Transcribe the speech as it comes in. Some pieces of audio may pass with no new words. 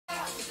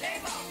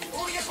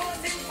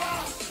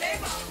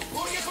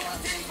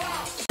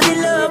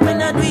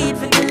not do it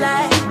for the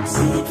likes.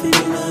 Do it for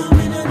the love,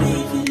 we not do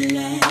it for the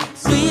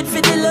likes. Do it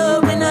for the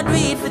love, we not do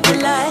it for the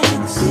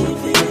likes. Do it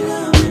for the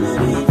love, we not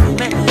do it for the likes.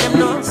 Make them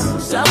know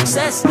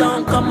success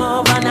don't come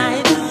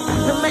overnight.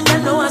 No make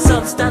them know a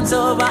substance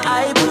over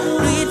hype. Do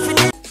it for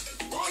the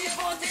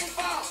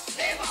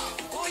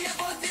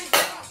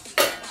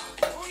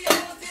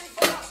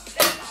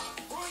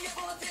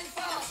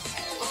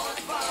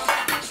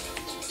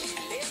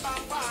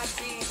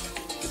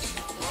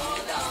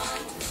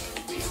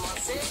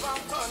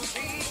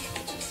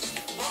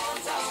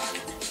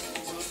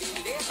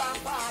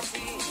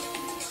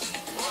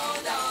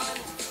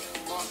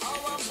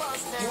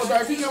What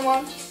I think,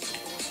 man?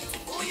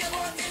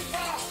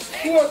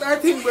 What I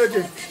think,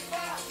 Bridget?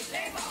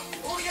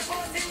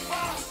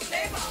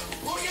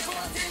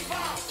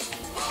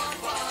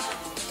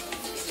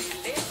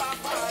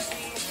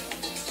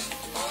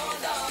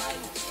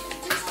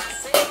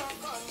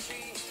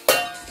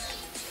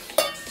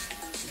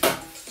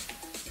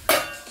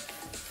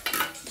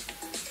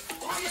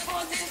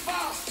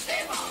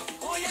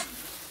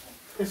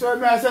 It's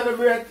what I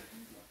celebrate.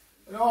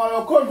 You know,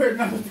 I'll come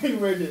and everything,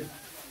 Bridget.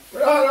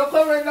 I'll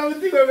come and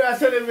everything when I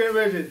celebrate,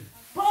 Bridget.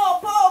 po.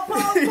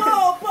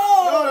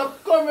 No,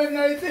 come and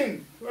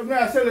everything when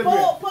I celebrate.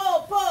 Po.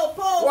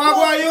 What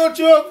about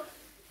YouTube?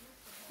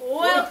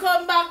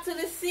 Welcome back to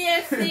the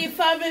CSC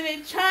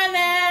Family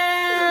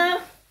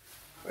Channel.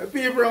 The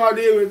people are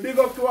there with big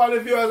up to all the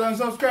viewers and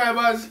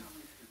subscribers.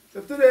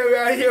 So today we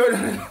are here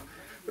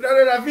with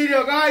another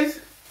video, guys.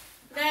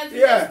 Guys,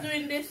 we're just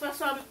doing this for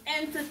some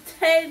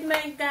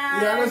entertainment,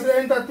 guys. Yeah, that's the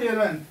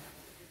entertainment.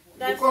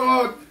 That's come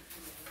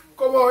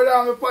out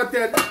down with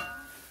potted.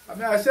 I'm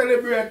going to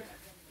celebrate.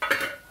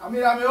 I'm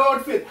in my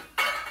outfit.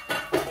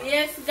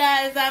 Yes,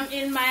 guys, I'm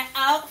in my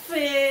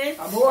outfit.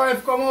 And my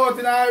wife come out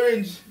in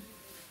orange.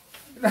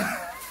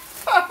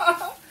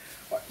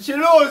 She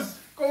lose.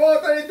 Come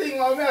out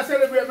anything. I'm going to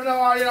celebrate. I don't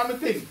want to my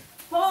thing.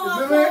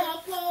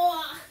 Po.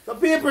 So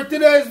people,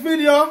 today's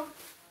video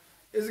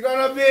is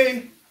going to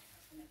be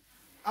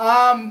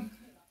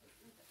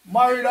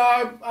married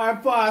or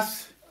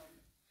past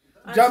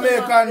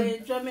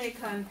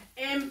Jamaican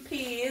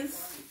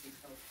MPs.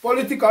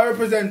 Political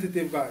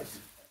representative, guys.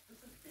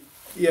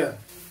 Yeah.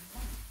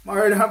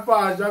 Married or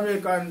past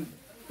Jamaican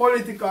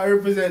political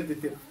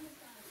representative.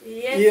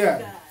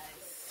 Yes, guys.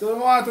 So I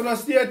want to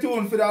stay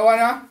tuned for that one,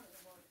 huh?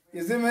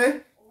 You see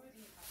me?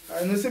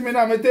 And you see me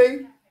now, my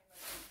thing?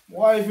 My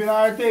wife in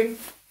her thing.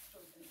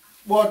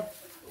 But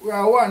we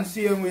are one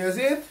same way, you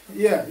see it?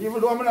 Yeah. Even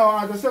though I don't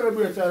want to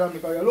celebrate child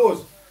because you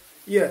lose.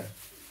 Yeah.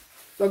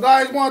 So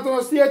guys want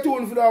to stay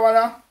tuned for that one,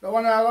 huh? That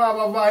one I have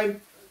a vibe.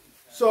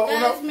 So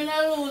guys, me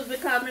not lose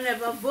because I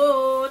never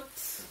vote.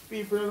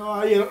 People you know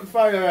are here on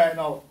fire right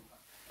now.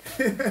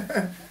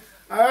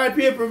 Alright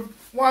people,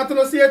 want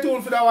to stay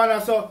tuned for that one, huh?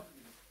 So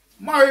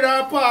married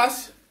or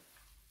past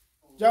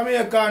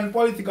Jamaican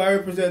political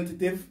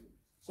representative.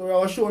 So I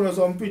was showing us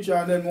some picture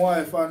and then my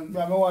wife and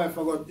my wife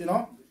I got, you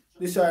know,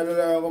 decide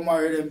whether I go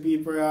marry them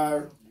people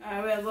or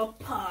I will go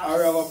pass. I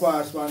will go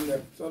pass on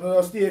them. So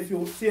now stay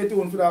tuned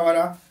for that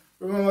one.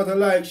 Remember to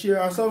like,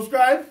 share and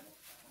subscribe.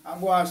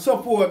 And go and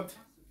support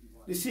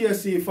the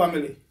CSC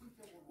family.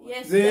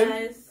 Yes, then,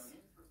 guys.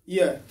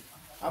 Yeah.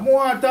 I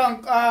want to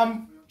thank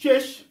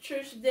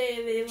Trish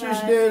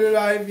Daily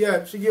Live.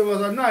 Yeah, she gave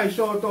us a nice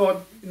shout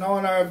out in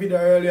one of her video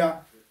earlier.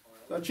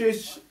 So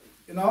Trish,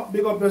 you know,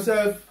 big up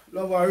yourself,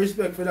 love and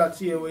respect for that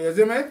same way, you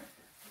see me?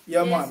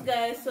 Yeah, yes, man.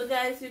 Guys. So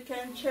guys, you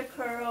can check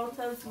her out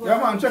as well.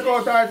 Yeah, man, check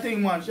out her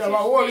thing, man. She have a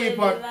whole heap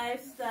of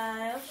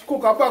lifestyle. She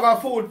cook a bag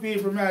of food,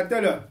 people, may I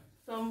tell you.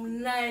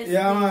 Some nice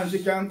yeah, man, she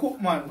can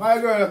cook, man. My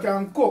girl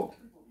can cook.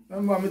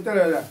 Remember me tell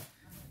her that.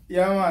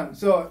 Yeah, man.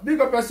 So,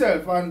 big up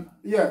yourself and,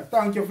 yeah,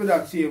 thank you for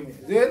that, same way.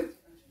 See it?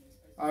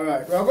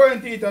 Alright, we're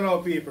going to eat now,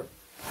 people.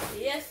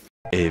 Yes.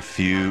 A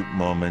few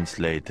moments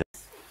later.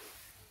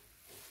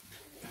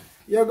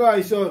 Yeah,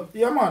 guys, so,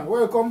 yeah, man,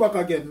 welcome back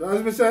again.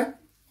 As me say,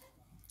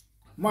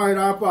 married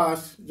or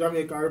past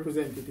Jamaican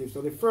representative.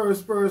 So, the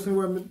first person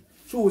when me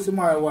choose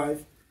my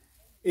wife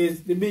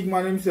is the big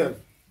man himself,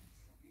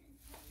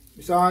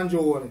 Mr.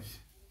 Andrew Wallace.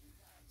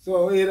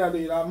 So, either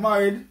they are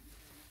married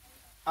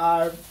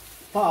or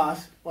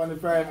passed on the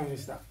Prime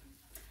Minister.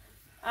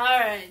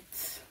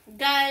 Alright,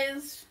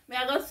 guys,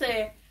 I gotta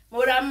say,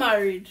 more than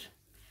married.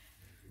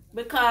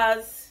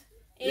 Because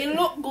he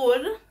look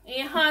good,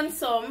 he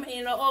handsome,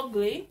 he not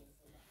ugly.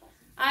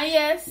 And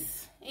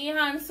yes, he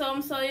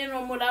handsome, so you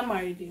know, more than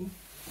married him.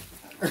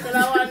 So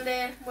that one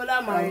day, more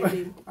than married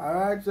him.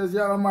 Alright, so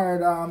you're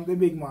married the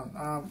big man.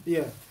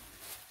 Yeah.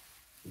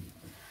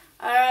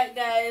 Alright,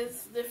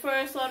 guys, the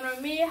first one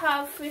with me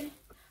have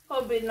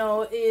hubby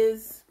now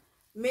is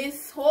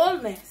Miss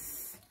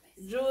Wholeness,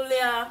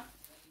 Julia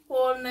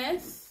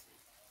Wholeness.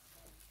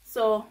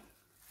 So,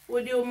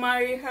 would you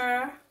marry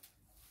her?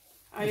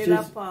 Are you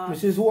that part?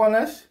 Mrs.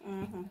 Wholeness?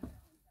 Mm-hmm.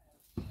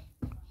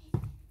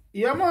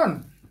 Yeah,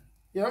 man.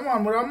 Yeah,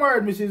 man. But I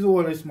married Mrs.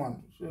 Wholeness,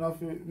 man. You know,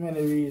 for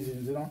many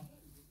reasons, you know.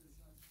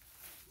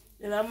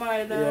 You're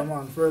married her? Yeah,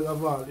 man. First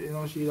of all, you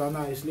know, she's a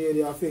nice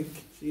lady. I think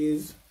she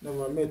is.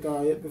 Never met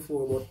her yet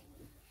before, but,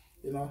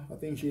 you know, I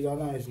think she's a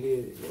nice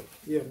lady. But,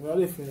 yeah, I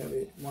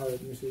definitely married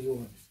Mrs.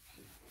 Owens.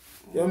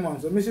 Yeah,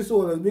 man. So, Mrs.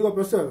 Owens, big up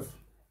yourself.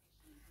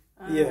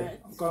 Yeah. Right.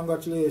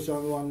 Congratulations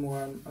one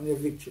more on your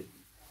victory.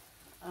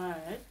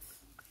 Alright.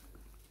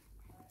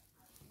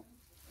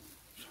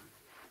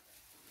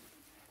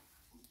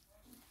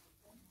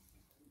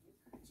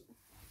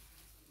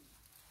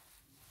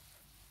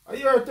 Are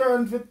you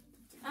returned for...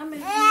 I'm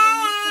in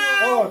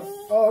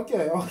Oh,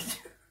 okay.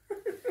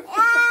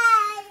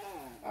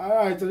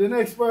 Alright, so the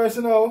next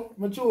person now,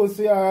 I choose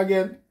here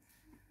again.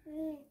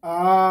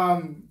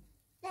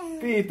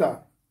 Peter.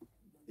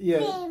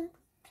 Yeah.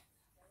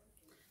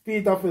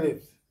 Peter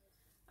Phillips.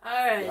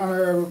 Alright.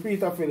 Honorable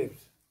Peter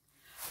Phillips.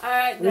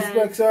 Alright, guys.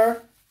 Respect,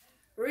 sir.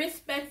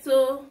 Respect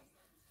to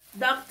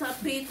Dr.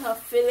 Peter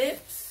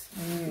Phillips.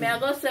 May I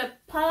go say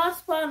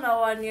pass for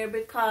now 1 year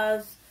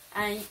because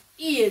I'm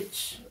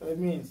age. I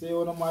mean, say you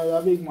want to marry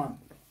a big man.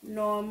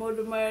 No, I'm going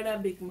to marry a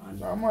big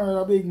man. I marry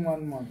a big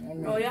man, man. I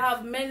mean, No, you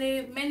have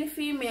many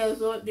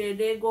females out there.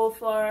 They go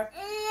for a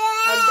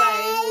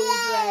guy who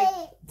is like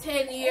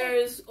 10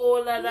 years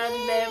older than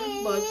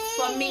them. But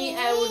for me,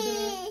 I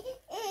wouldn't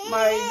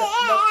marry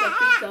Dr.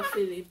 Peter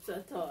Phillips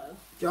at all.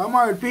 you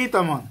married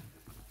Peter, man.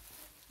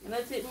 And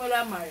that's it,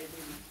 mother married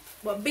him.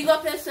 But big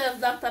up yourself,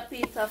 Dr.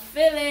 Peter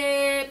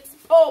Phillips.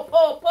 Po,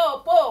 po,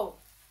 po, po.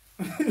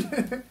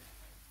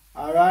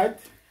 Alright.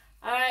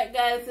 Alright,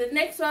 guys. The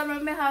next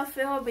one we have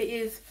for hobby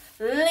is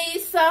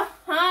Lisa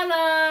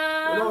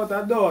Hannah.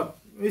 Without a doubt,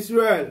 Miss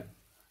Royal.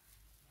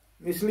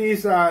 Miss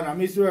Lisa Hannah,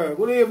 Miss Royal.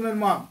 Good evening,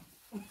 ma'am.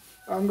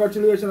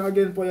 Congratulations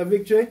again for your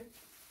victory.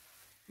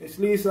 Miss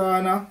Lisa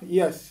Hannah,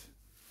 yes.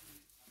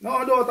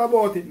 No doubt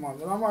about it, man.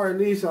 When I married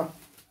Lisa,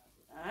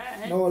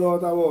 Alright. no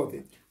doubt about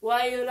it.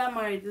 Why you not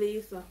married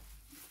Lisa?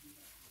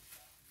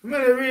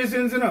 Many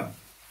reasons, you know.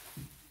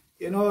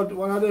 You know,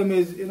 one of them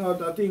is, you know,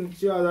 I think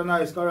she has a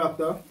nice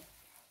character.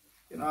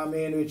 You know what I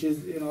mean? Which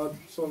is, you know,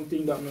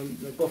 something that me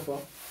prefer.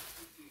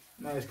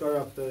 Nice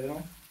character, you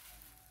know.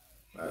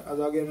 As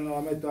again, you know,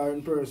 I met her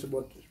in person,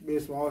 but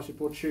based on how she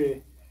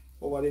portray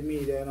over the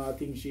media, you know, I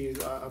think she's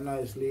a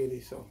nice lady.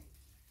 So,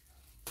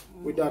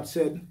 with that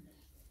said,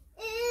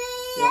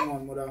 yeah,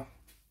 man, would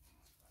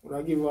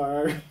I give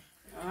her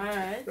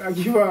Alright. I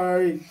give her a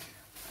ring.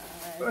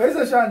 Where's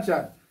the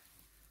Shan?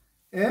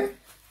 Eh?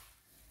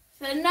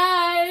 So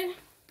now,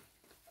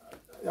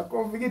 You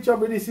come to get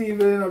trouble this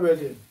evening, you know,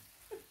 Bridget.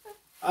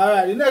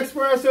 Alright, the next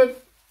person,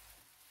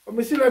 let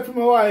me select for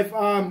my wife,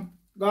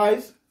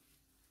 guys.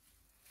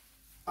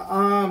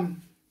 I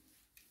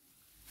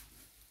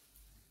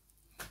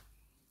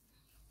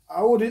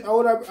would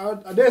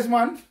have,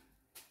 Desmond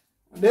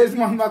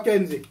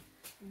Mackenzie.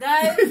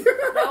 guys,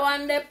 the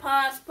one they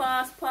pass.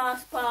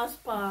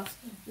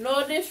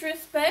 No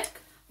disrespect,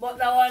 but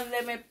the one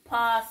they me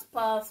pass.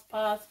 Pass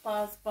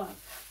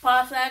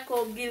like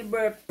how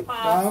Gilbert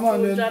pass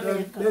to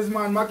Jamaica.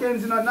 Desmond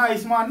Mackenzie, not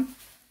nice man.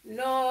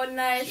 No,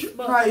 nice,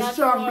 but Nice, not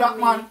strong for black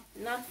me. man.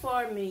 Not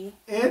for me.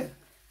 Eh?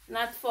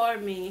 Not for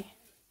me.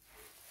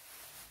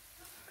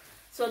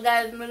 So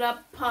guys, me da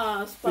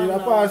pass. So you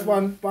pass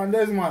pan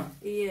Desmond.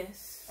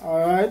 Yes.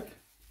 Alright.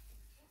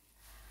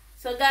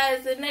 So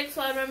guys, the next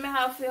one we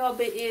have for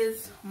hobby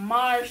is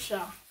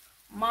Marsha.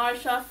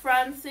 Marsha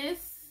Francis.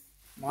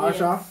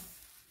 Marsha? Yes.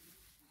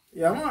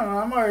 Yeah, man,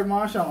 I married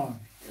Marsha, man.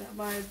 Yeah,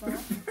 married, man.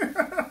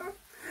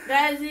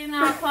 Guys, in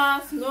our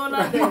pass, none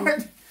of them.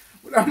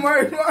 I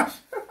married Marsha.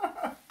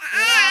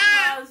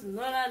 Pass, none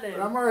of I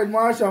them. married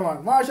Marsha,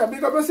 man. Marsha,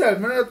 pick up yourself.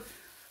 I don't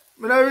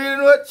really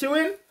know what she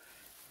win.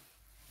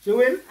 She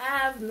win? I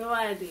have no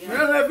idea. I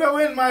don't know if you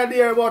win, my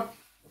dear, but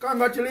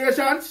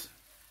congratulations.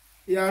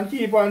 Yeah, and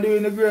keep on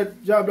doing the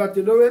great job that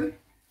you're doing.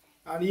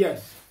 And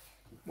yes,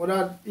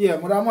 mother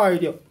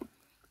married you.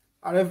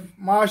 And if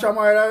Marsha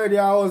married already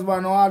her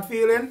husband, no hard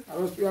feeling, I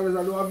just do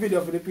a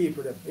video for the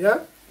people then. Yeah?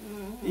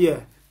 Yeah.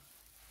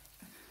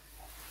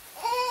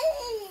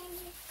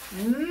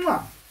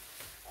 Mwah.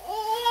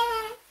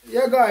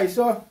 Yeah, guys,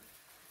 so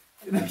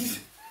the next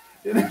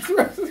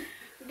person.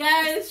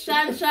 Guys,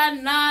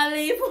 Shan, nah,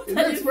 leave. The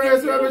next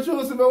person I will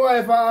choose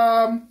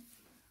my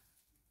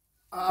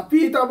wife,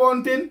 Peter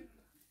Bunting.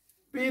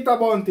 Peter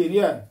Bunting,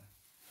 yeah.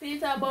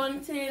 Peter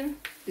Bunting.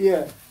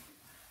 Yeah.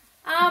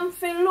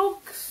 For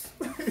looks.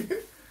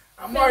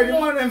 I'm married the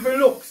man and for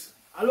looks.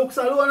 A looks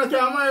alone I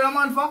can't marry a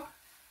man for?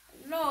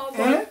 No,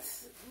 Eh?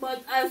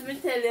 but as me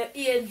tell you,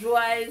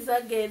 age-wise,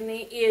 again,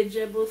 he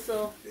ageable,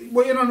 so.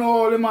 But you don't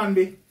know how the man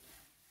be.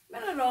 I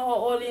don't know how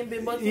old he be,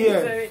 but he's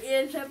Yeah. very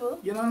ageable.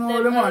 You don't know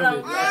how the man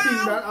be. I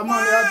think that a man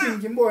I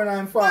think him born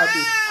in 40. A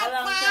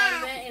long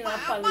time in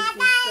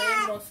politics, so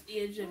he must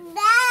ageable.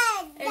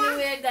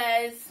 Anyway,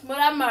 guys, but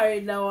I'm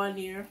married that 1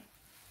 year.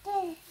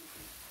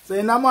 So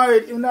you're not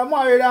married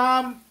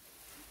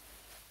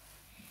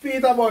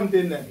Peter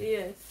Bunting then?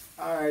 Yes.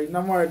 Alright, you're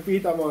not married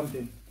Peter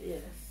Bunting.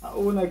 Yes.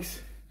 Who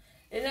next?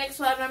 The next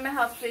one I may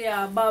have for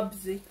you,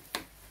 Babsy.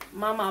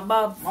 Mama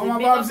Babsy. Mama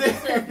Big up Babsy.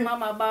 yourself,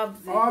 Mama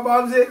Babsy. Mama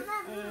Babsy?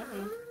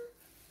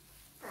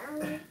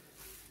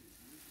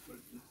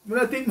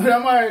 I think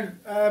I'm married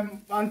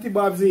Auntie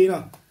Babsy, you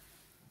know.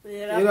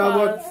 Yeah, You know,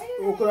 but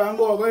we could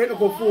go eat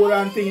look food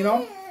and thing, you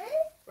know.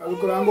 We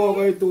could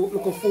go eat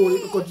look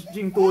food, look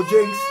drink 2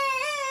 drinks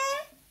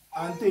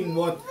and thing,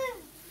 but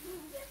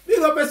big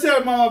up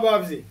yourself, Mama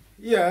Babsy.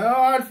 Yeah, no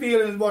hard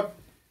feelings, but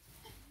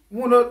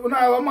we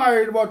not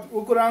married, but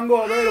we could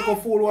go eat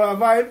look food, what a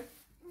vibe.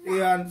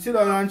 Yeah, and sit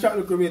down and chat a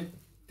little bit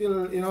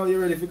till, you know,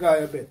 you're ready for go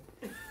your bed.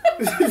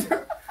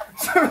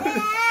 So,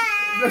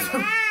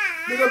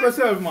 big up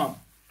yourself, Mom.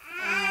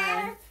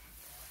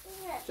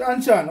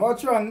 Chan,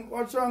 what's wrong?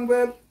 What's wrong,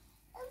 babe?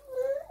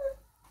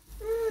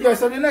 Yeah,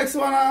 so the next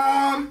one,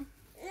 I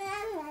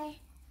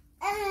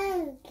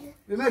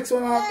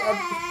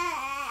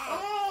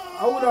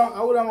would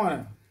have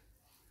man.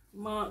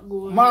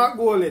 Mark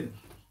Golden.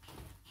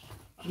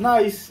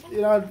 Nice,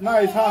 you know,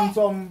 nice,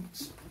 handsome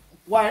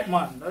white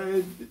man.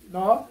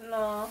 No?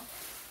 No.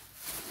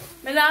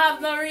 I don't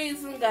have no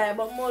reason, guy,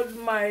 but more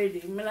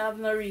married him. I don't have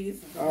no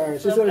reason.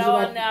 Alright, so I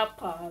want to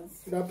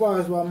pause. Should I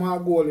pause for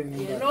Mark Golden?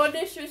 Yeah, no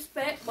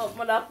disrespect,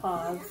 but I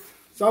pause.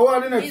 So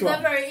what the next He's one? He's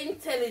a very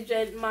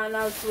intelligent man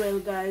as well,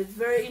 guys.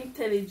 Very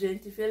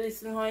intelligent. If you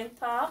listen how he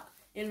talk,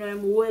 you know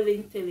I'm well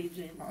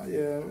intelligent.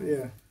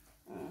 Yeah.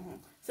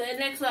 So the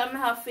next one I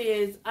have for you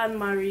is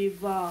Anne-Marie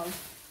Valls.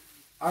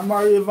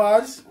 Anne-Marie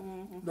Valls?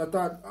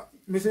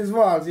 Mrs.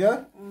 Valls,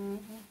 yeah?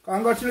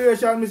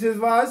 Congratulations, Mrs.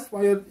 Valls,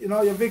 for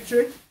your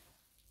victory.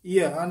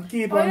 Yeah, and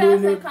keep on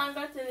doing it.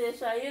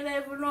 Congratulations. You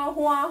don't even know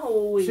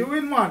who win. She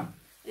win, man.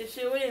 If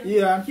she win.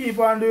 Yeah, and keep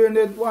on doing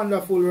that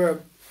wonderful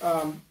work,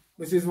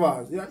 Mrs.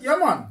 Valls. Yeah,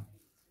 man.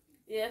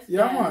 Yes,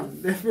 yeah, guys.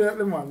 Man.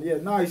 Definitely, man. Yeah,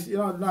 nice,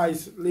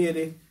 nice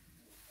lady.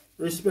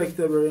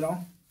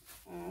 Respectable,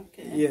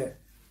 Okay. Yeah.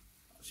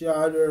 She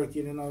hard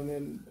working,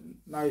 and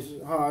nice,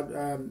 hard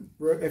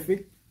work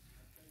ethic.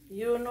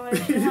 You know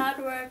she's hard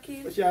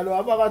working. She had a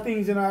lot of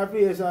things in her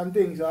place and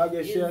things, so I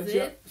guess she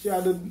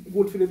had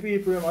good for the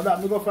people. And that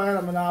me go find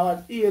them and I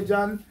had age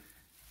and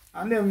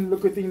them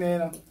look at thing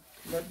there,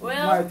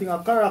 Well, my thing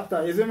of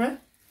character, you see me?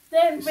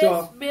 Then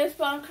based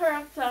on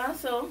character,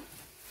 so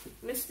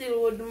we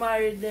still would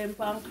marry them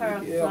on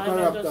character, yeah, and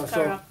not just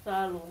character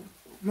alone.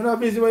 I'm not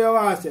busy what you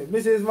want to say.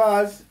 Mrs.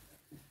 Valls,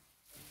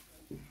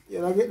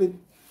 I get the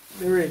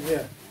ring, yeah.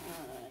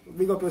 Alright.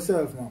 Big up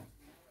yourself now.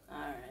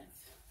 Alright.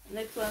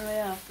 Next one we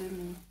have for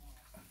me.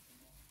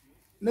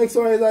 Next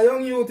one is a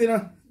young youth,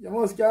 You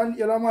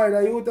you're married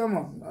a youth,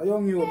 man. A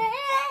young youth.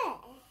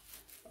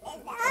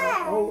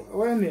 What's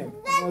your name?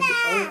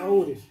 How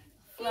old is?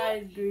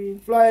 Flight Green.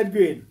 Flight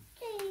Green.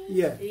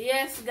 Yeah.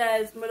 Yes,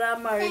 guys,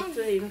 I'm married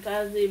to him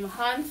because he's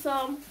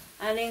handsome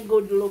and he's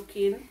good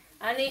looking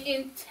and he's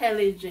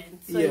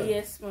intelligent. So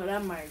yes,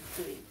 I'm married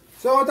to him.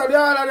 So out of the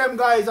all of them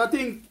guys, I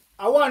think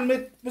I want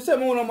me say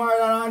me wanna marry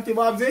Auntie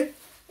Babsy.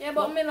 Yeah,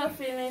 but me not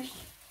finished.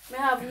 Me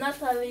have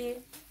Natalie.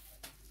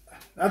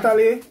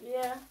 Natalie?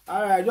 Yeah.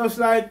 Alright, just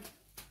like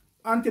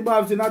Auntie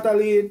Babsy,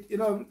 Natalie,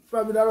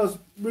 probably that was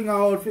bring her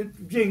out for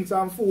drinks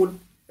and food.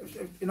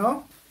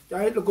 You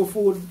eat local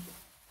food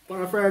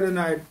on a Friday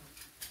night.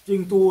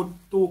 Drink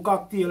two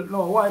cocktail.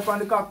 No, wife on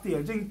the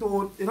cocktail. Drink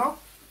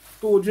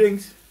two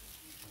drinks.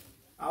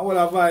 And all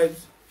the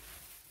vibes.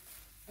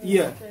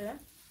 Yeah. Okay.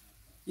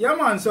 Yeah,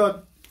 man,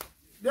 so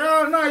they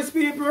are nice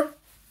people.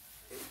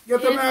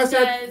 Get them yes,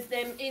 guys,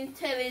 them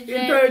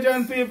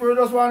intelligent people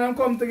just want them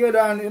come together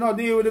and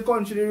deal with the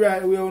country the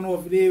right way,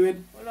 deal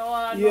with. We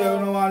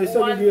don't want the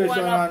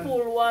segregation. Wanna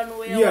pull one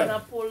way, wanna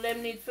pull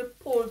them need to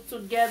pull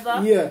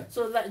together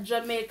so that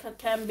Jamaica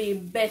can be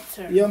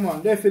better. Yeah,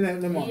 man,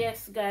 definitely, man.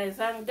 Yes, guys,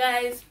 and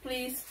guys,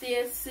 please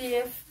stay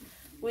safe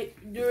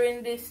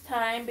during this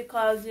time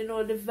because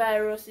the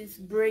virus is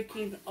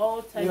breaking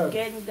out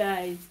again,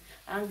 guys.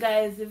 And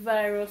guys, the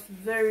virus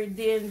very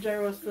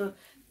dangerous, so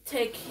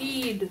take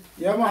heed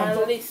and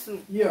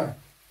listen. Yeah.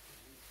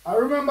 And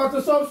remember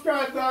to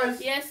subscribe,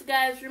 guys. Yes,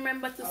 guys,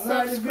 remember to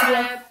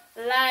subscribe,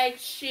 like,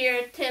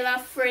 share, tell a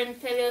friend,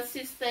 tell your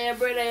sister, your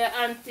brother, your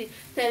auntie,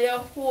 tell your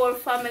whole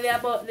family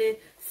about the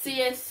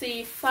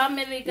CSC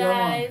family,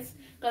 guys.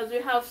 Because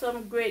we have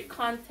some great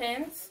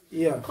content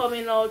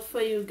coming out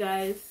for you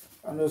guys.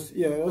 And just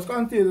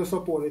continue to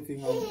support the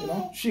thing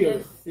and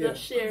share.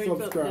 Just share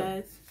subscribe. It up,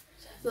 guys.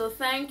 So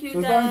thank you,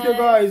 guys. Thank you,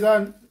 guys,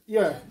 and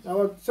I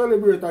will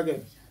celebrate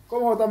again.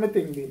 Come out of my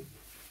thing, babe.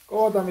 Come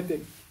out of my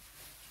thing.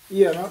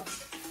 Yeah, no?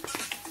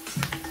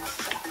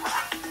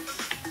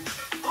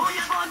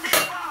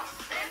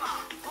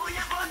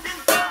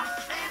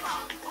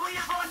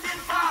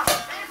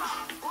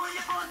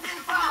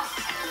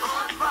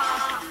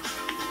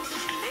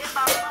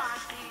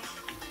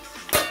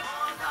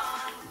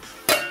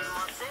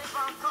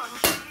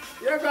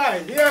 Yeah,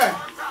 guys,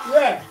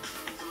 yeah.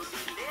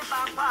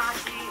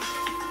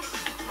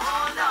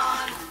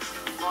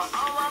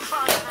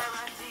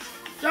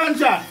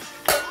 Sunshine,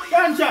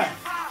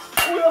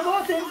 who you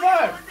voting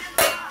for?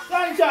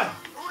 Sunshine.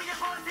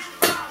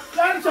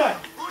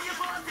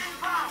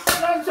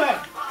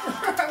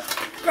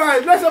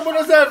 Guys, bless up on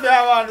yourself,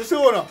 man.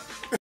 Sooner.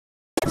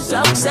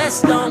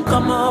 Success don't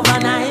come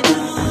overnight.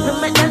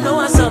 to make them know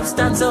a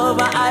substance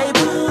over hype.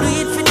 Do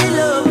it for the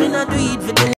love, me not do it for the